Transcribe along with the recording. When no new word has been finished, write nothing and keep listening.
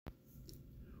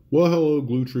Well, hello,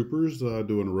 Glue Troopers.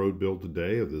 Doing a road build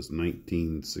today of this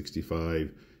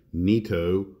 1965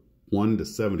 Nitto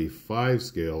 1:75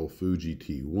 scale Fuji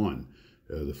T-1.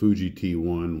 The Fuji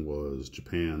T-1 was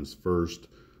Japan's first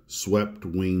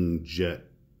swept-wing jet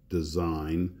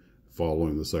design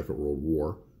following the Second World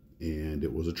War, and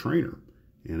it was a trainer.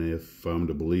 And if I'm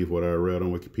to believe what I read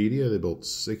on Wikipedia, they built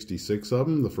 66 of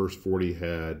them. The first 40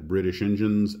 had British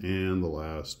engines, and the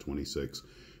last 26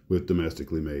 with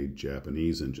domestically made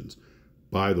Japanese engines.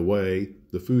 By the way,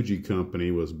 the Fuji company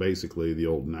was basically the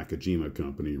old Nakajima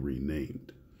company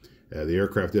renamed. The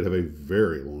aircraft did have a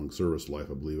very long service life,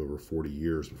 I believe over 40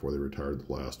 years before they retired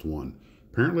the last one.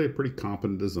 Apparently a pretty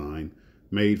competent design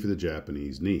made for the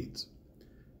Japanese needs.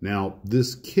 Now,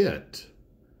 this kit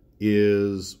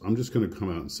is, I'm just going to come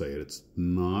out and say it, it's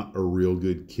not a real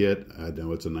good kit. I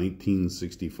know it's a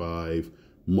 1965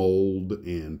 mold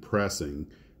and pressing,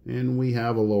 and we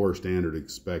have a lower standard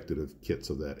expected of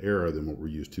kits of that era than what we're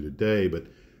used to today, but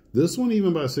this one,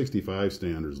 even by 65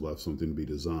 standards, left something to be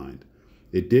designed.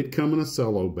 It did come in a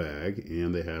cello bag,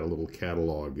 and they had a little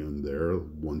catalog in there,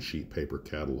 one sheet paper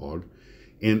catalog,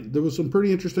 and there was some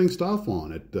pretty interesting stuff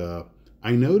on it.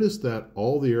 I noticed that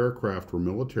all the aircraft were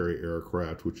military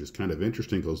aircraft, which is kind of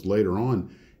interesting because later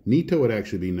on, Nitto would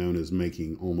actually be known as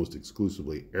making almost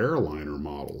exclusively airliner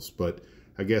models, but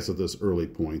I guess at this early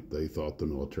point, they thought the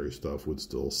military stuff would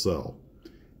still sell.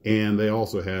 And they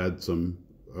also had some,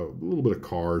 a little bit of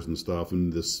cars and stuff,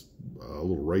 and this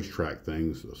little racetrack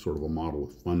thing, sort of a model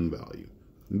with fun value.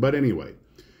 But anyway,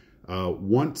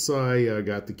 once I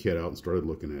got the kit out and started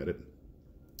looking at it,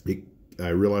 I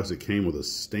realized it came with a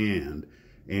stand,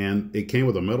 and it came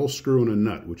with a metal screw and a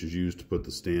nut, which is used to put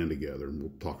the stand together. And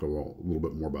we'll talk a little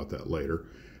bit more about that later.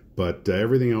 But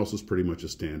everything else is pretty much a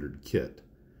standard kit.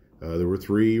 There were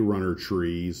 3 runner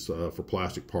trees for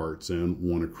plastic parts and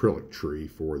 1 acrylic tree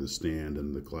for the stand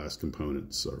and the glass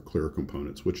components or clear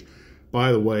components, which,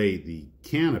 by the way, the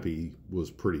canopy was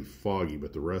pretty foggy,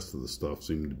 but the rest of the stuff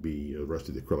seemed to be, the rest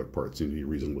of the acrylic parts seemed to be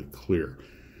reasonably clear.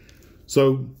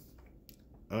 So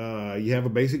you have a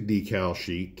basic decal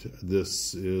sheet.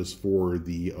 This is for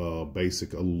the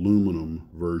basic aluminum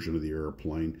version of the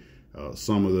airplane.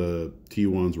 Some of the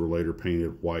T1s were later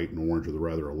painted white and orange with a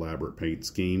rather elaborate paint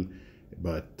scheme,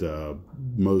 but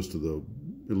most of the,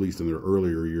 at least in their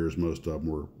earlier years, most of them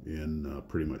were in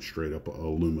pretty much straight up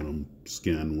aluminum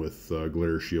skin with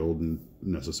glare shield and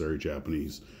necessary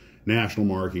Japanese national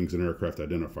markings and aircraft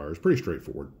identifiers. Pretty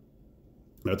straightforward.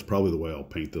 That's probably the way I'll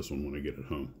paint this one when I get it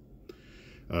home.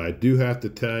 I do have to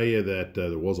tell you that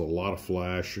there was a lot of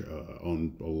flash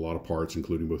on a lot of parts,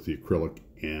 including both the acrylic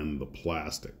and the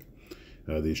plastic.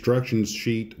 The instructions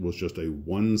sheet was just a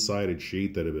one-sided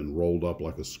sheet that had been rolled up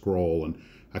like a scroll, and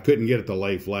I couldn't get it to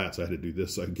lay flat, so I had to do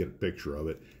this so I could get a picture of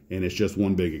it. And it's just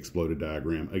one big exploded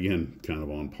diagram. Again, kind of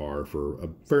on par for a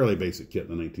fairly basic kit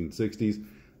in the 1960s.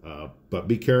 But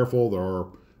be careful. There are,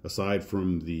 aside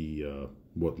from the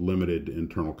what limited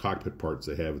internal cockpit parts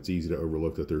they have, it's easy to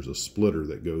overlook that there's a splitter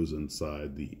that goes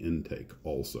inside the intake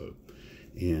also.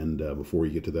 And before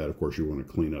you get to that, of course, you want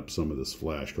to clean up some of this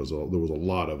flash because there was a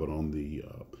lot of it on the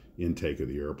intake of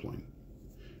the airplane.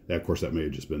 Now, of course, that may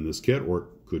have just been this kit, or it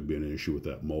could be an issue with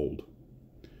that mold.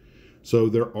 So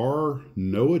there are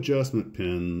no adjustment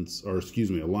pins, or excuse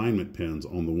me, alignment pins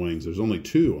on the wings. There's only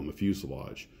 2 on the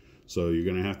fuselage. So you're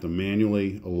going to have to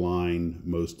manually align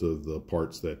most of the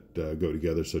parts that go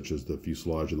together, such as the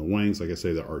fuselage and the wings. Like I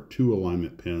say, there are 2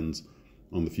 alignment pins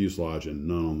on the fuselage and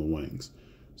none on the wings.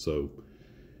 So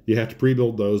you have to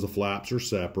pre-build those. The flaps are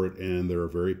separate, and they're a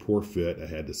very poor fit. I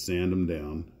had to sand them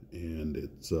down, and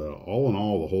it's all in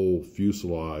all, the whole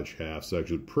fuselage half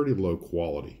section pretty low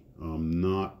quality. I'm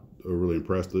not really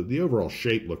impressed. The overall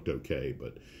shape looked okay,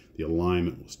 but the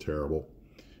alignment was terrible.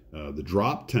 The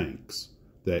drop tanks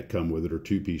that come with it are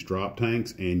 2-piece drop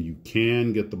tanks, and you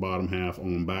can get the bottom half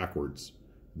on backwards.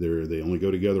 They only go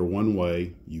together one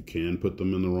way. You can put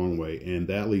them in the wrong way, and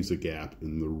that leaves a gap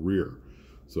in the rear.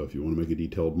 So if you want to make a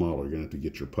detailed model, you're going to have to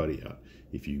get your putty out.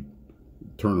 If you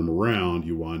turn them around,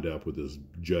 you wind up with this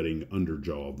jutting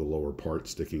underjaw of the lower part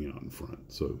sticking out in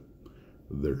front. So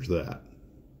there's that.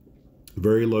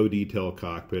 Very low detail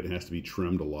cockpit. It has to be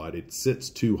trimmed a lot. It sits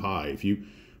too high. If you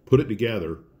put it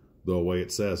together the way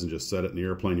it says and just set it in the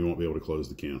airplane, you won't be able to close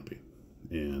the canopy.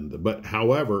 But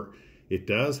however, it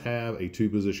does have a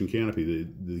 2-position canopy.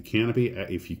 The canopy,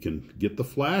 if you can get the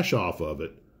flash off of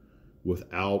it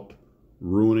without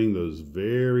ruining those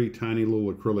very tiny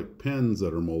little acrylic pins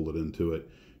that are molded into it,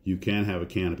 you can have a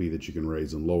canopy that you can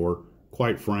raise and lower.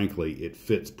 Quite frankly, it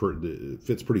fits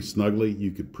pretty snugly. You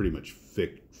could pretty much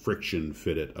friction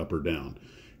fit it up or down.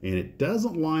 and it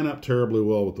doesn't line up terribly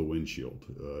well with the windshield.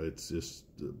 It's just,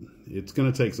 it's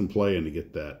going to take some playing to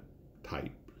get that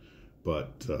tight.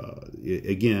 But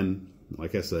again,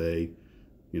 like I say,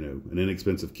 you know, an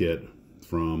inexpensive kit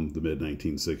from the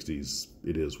mid-1960s,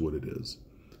 it is what it is.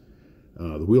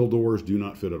 The wheel doors do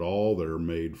not fit at all. They're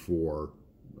made for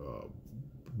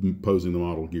posing the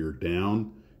model gear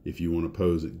down. If you want to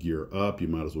pose it gear up, you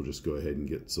might as well just go ahead and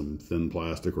get some thin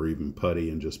plastic or even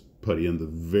putty and just putty in the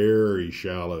very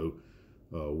shallow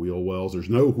wheel wells. There's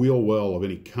no wheel well of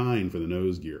any kind for the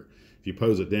nose gear. If you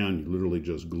pose it down, you literally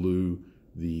just glue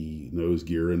the nose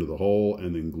gear into the hole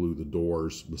and then glue the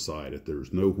doors beside it.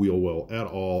 There's no wheel well at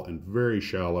all and very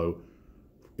shallow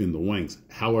in the wings.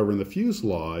 However, in the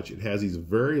fuselage, it has these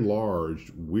very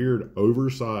large, weird,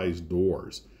 oversized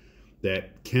doors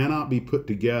that cannot be put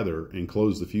together and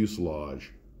close the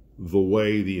fuselage the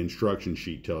way the instruction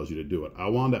sheet tells you to do it. I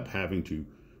wound up having to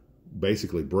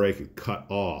basically break and cut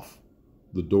off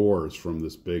the doors from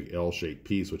this big L-shaped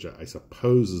piece, which I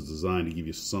suppose is designed to give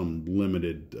you some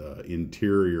limited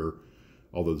interior,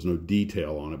 although there's no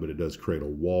detail on it, but it does create a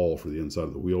wall for the inside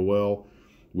of the wheel well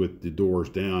with the doors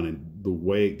down. And the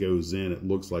way it goes in, it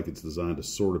looks like it's designed to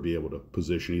sort of be able to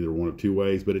position either one of two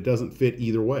ways, but it doesn't fit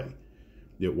either way.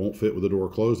 It won't fit with the door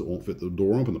closed. It won't fit the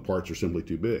door open. The parts are simply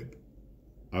too big.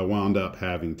 I wound up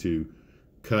having to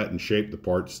cut and shape the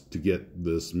parts to get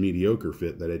this mediocre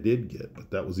fit that I did get,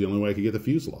 but that was the only way I could get the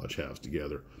fuselage halves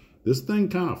together. This thing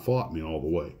kind of fought me all the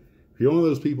way. If you're one of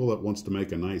those people that wants to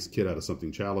make a nice kit out of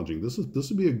something challenging, this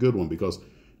would be a good one, because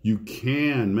you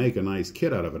can make a nice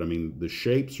kit out of it. I mean, the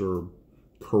shapes are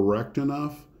correct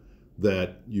enough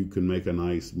that you can make a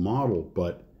nice model,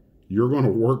 but you're going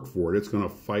to work for it. It's going to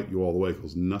fight you all the way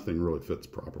because nothing really fits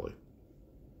properly.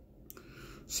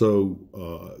 So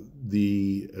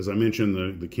as I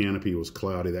mentioned, the canopy was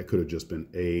cloudy. That could have just been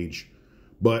age,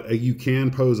 but you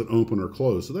can pose it open or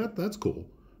closed. So that's cool,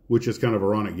 which is kind of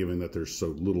ironic given that there's so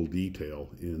little detail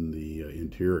in the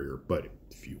interior. But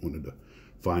if you wanted to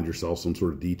find yourself some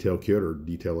sort of detail kit or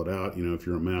detail it out, you know, if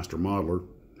you're a master modeler,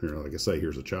 here, like I say,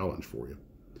 here's a challenge for you.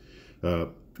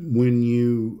 When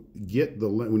you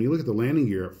look at the landing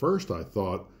gear, at first I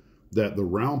thought that the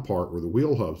round part were the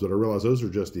wheel hubs, but I realized those are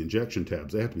just the injection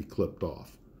tabs. They have to be clipped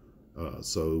off.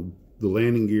 So the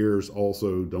landing gears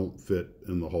also don't fit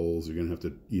in the holes. You're going to have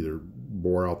to either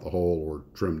bore out the hole or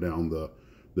trim down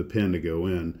the pin to go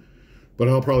in. But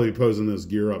I'll probably be posing this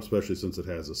gear up, especially since it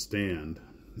has a stand.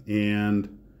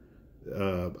 And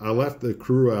I left the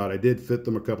crew out. I did fit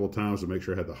them a couple of times to make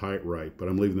sure I had the height right, but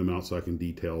I'm leaving them out so I can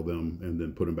detail them and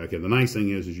then put them back in. The nice thing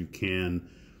is you can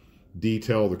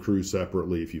detail the crew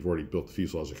separately if you've already built the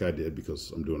fuselage like I did,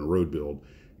 because I'm doing a road build,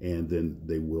 and then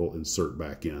they will insert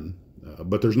back in.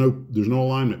 But there's no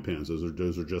alignment pins.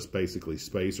 Those are just basically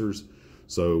spacers,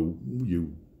 so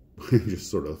you just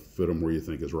sort of fit them where you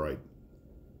think is right.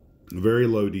 A very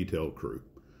low detailed crew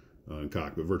in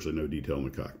cockpit, virtually no detail in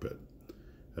the cockpit.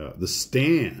 The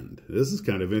stand, this is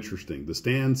kind of interesting. The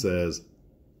stand says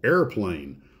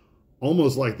airplane,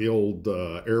 almost like the old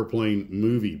airplane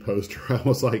movie poster. I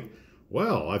was like,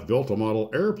 well, I've built a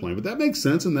model airplane, but that makes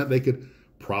sense in that they could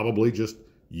probably just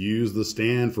use the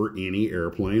stand for any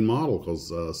airplane model,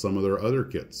 because some of their other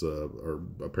kits are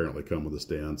apparently come with a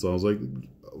stand. So I was like,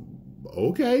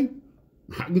 okay,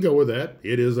 I can go with that.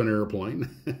 It is an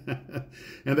airplane.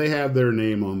 And they have their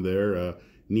name on there,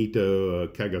 Nitto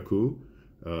Kagaku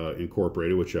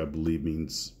Incorporated, which I believe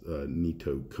means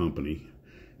Nitto Company.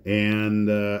 And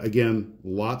again,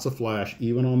 lots of flash,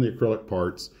 even on the acrylic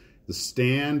parts. The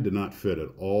stand did not fit at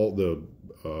all,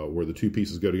 where the two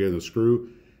pieces go together, the screw.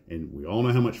 And we all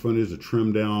know how much fun it is to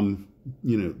trim down,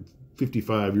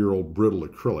 55-year-old brittle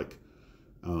acrylic.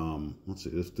 Let's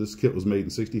see, this kit was made in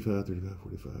 65, 35,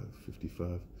 45,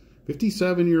 55,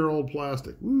 57-year-old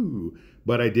plastic. Woo!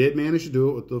 But I did manage to do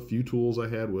it with the few tools I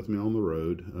had with me on the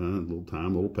road. A little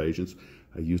time, a little patience.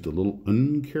 I used a little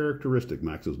uncharacteristic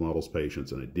Max's Models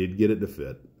patience, and I did get it to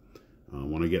fit.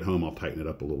 When I get home, I'll tighten it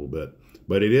up a little bit.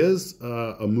 But it is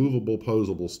a movable,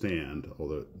 posable stand,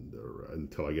 although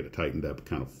until I get it tightened up, it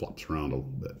kind of flops around a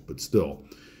little bit. But still,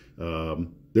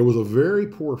 there was a very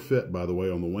poor fit, by the way,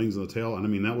 on the wings and the tail. And I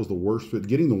mean, that was the worst fit.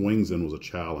 Getting the wings in was a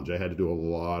challenge. I had to do a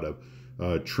lot of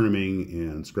trimming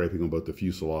and scraping on both the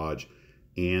fuselage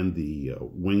and the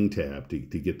wing tab to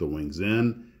get the wings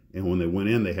in. And when they went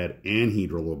in, they had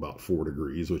anhedral of about 4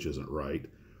 degrees, which isn't right.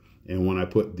 And when I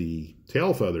put the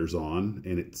tail feathers on,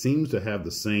 and it seems to have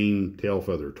the same tail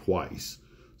feather twice,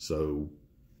 so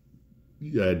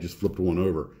yeah, I just flipped one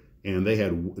over. And they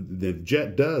had, the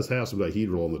jet does have some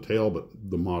dihedral on the tail, but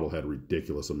the model had a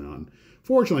ridiculous amount.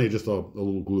 Fortunately, just a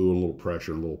little glue and a little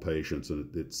pressure and a little patience,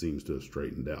 and it seems to have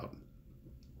straightened out.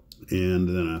 And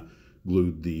then I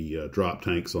glued the drop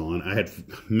tanks on. I had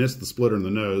missed the splitter in the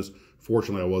nose.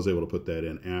 Fortunately, I was able to put that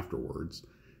in afterwards.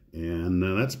 And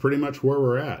that's pretty much where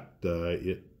we're at.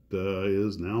 It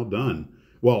is now done.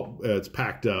 Well, it's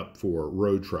packed up for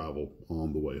road travel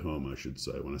on the way home, I should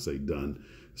say. When I say done,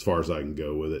 as far as I can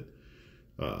go with it.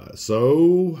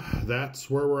 So that's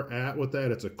where we're at with that.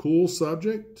 It's a cool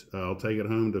subject. I'll take it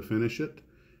home to finish it.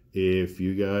 If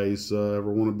you guys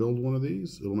ever want to build one of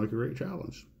these, it'll make a great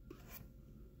challenge.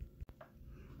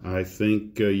 I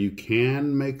think you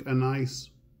can make a nice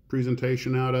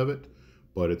presentation out of it,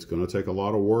 but it's going to take a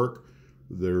lot of work.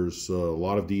 There's a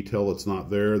lot of detail that's not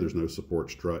there. There's no support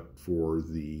strut for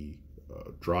the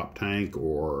drop tank,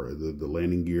 or the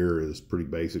landing gear is pretty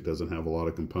basic, doesn't have a lot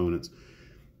of components.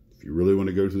 If you really want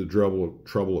to go to the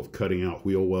trouble of cutting out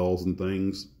wheel wells and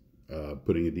things,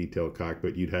 putting a detailed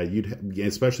cockpit,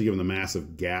 especially given the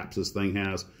massive gaps this thing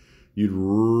has, you'd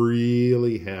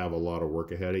really have a lot of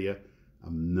work ahead of you.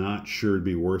 I'm not sure it'd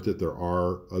be worth it. There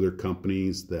are other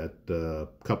companies that, a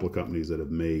couple of companies that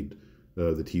have made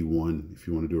the T1. If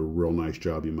you want to do a real nice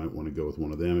job, you might want to go with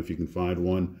one of them if you can find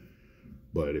one.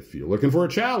 But if you're looking for a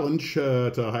challenge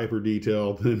to hyper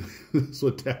detail, then this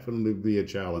would definitely be a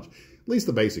challenge. At least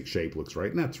the basic shape looks right,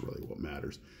 and that's really what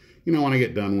matters. You know, when I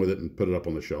get done with it and put it up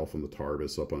on the shelf on the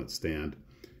TARDIS up on its stand,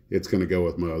 it's going to go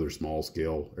with my other small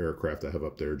scale aircraft I have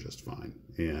up there just fine.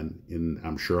 And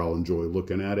I'm sure I'll enjoy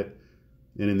looking at it.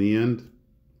 And in the end,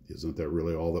 isn't that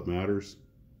really all that matters?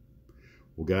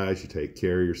 Well, guys, you take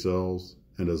care of yourselves,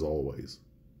 and as always,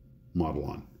 model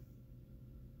on.